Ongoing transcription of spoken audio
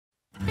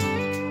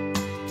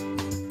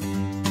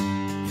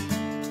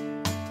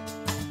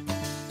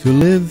To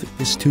live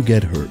is to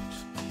get hurt.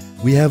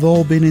 We have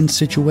all been in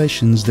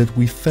situations that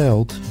we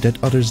felt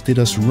that others did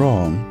us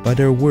wrong by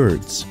their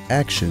words,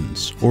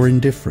 actions, or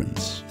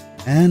indifference,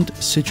 and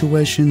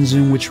situations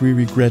in which we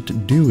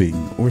regret doing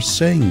or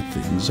saying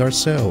things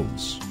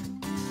ourselves.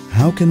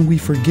 How can we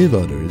forgive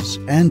others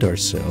and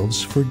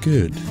ourselves for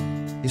good?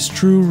 Is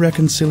true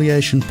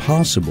reconciliation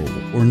possible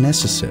or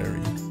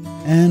necessary?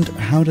 And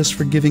how does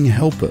forgiving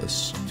help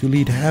us to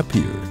lead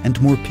happier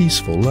and more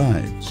peaceful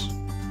lives?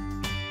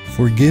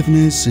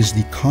 Forgiveness is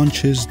the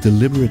conscious,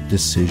 deliberate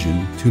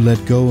decision to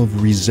let go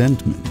of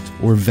resentment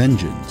or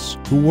vengeance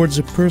towards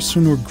a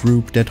person or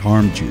group that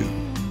harmed you.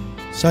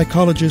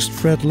 Psychologist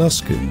Fred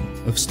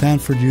Luskin of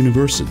Stanford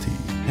University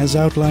has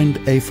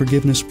outlined a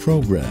forgiveness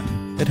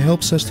program that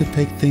helps us to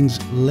take things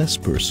less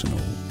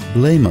personal,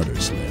 blame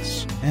others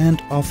less,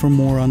 and offer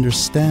more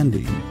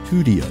understanding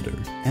to the other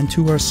and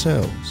to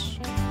ourselves.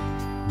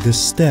 The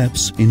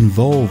steps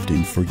involved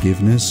in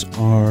forgiveness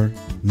are: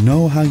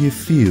 know how you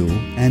feel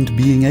and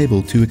being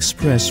able to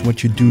express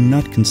what you do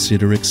not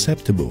consider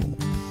acceptable.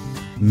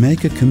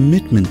 Make a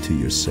commitment to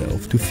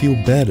yourself to feel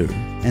better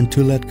and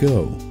to let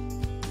go.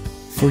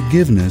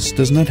 Forgiveness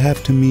does not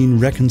have to mean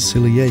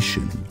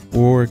reconciliation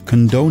or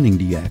condoning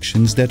the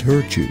actions that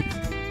hurt you.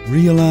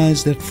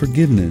 Realize that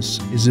forgiveness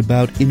is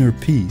about inner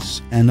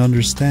peace and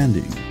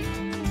understanding.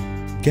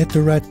 Get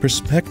the right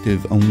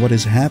perspective on what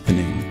is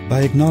happening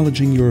by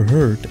acknowledging your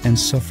hurt and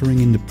suffering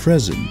in the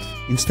present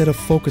instead of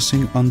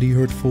focusing on the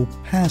hurtful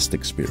past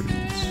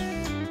experience.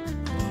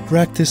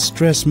 Practice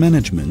stress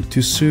management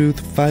to soothe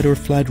fight or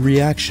flight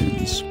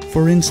reactions,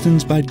 for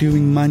instance by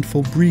doing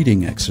mindful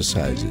breathing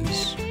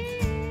exercises.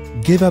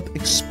 Give up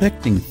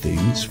expecting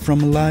things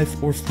from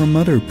life or from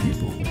other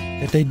people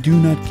that they do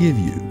not give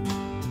you.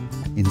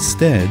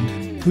 Instead,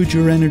 put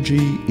your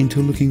energy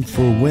into looking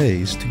for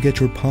ways to get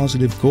your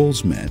positive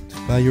goals met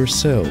by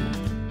yourself.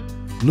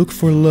 Look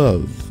for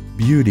love,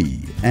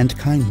 beauty, and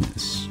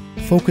kindness.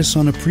 Focus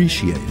on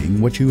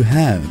appreciating what you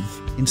have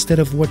instead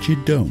of what you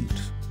don't.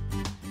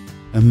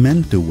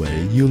 Amend the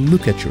way you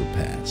look at your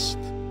past.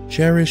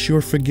 Cherish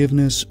your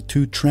forgiveness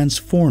to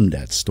transform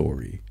that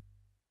story.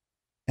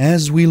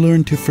 As we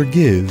learn to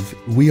forgive,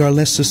 we are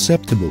less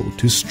susceptible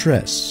to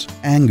stress,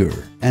 anger,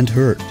 and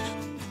hurt.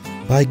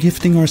 By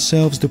gifting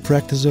ourselves the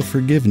practice of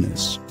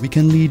forgiveness, we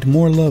can lead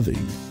more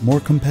loving, more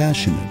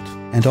compassionate,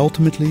 and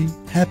ultimately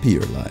happier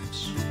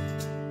lives.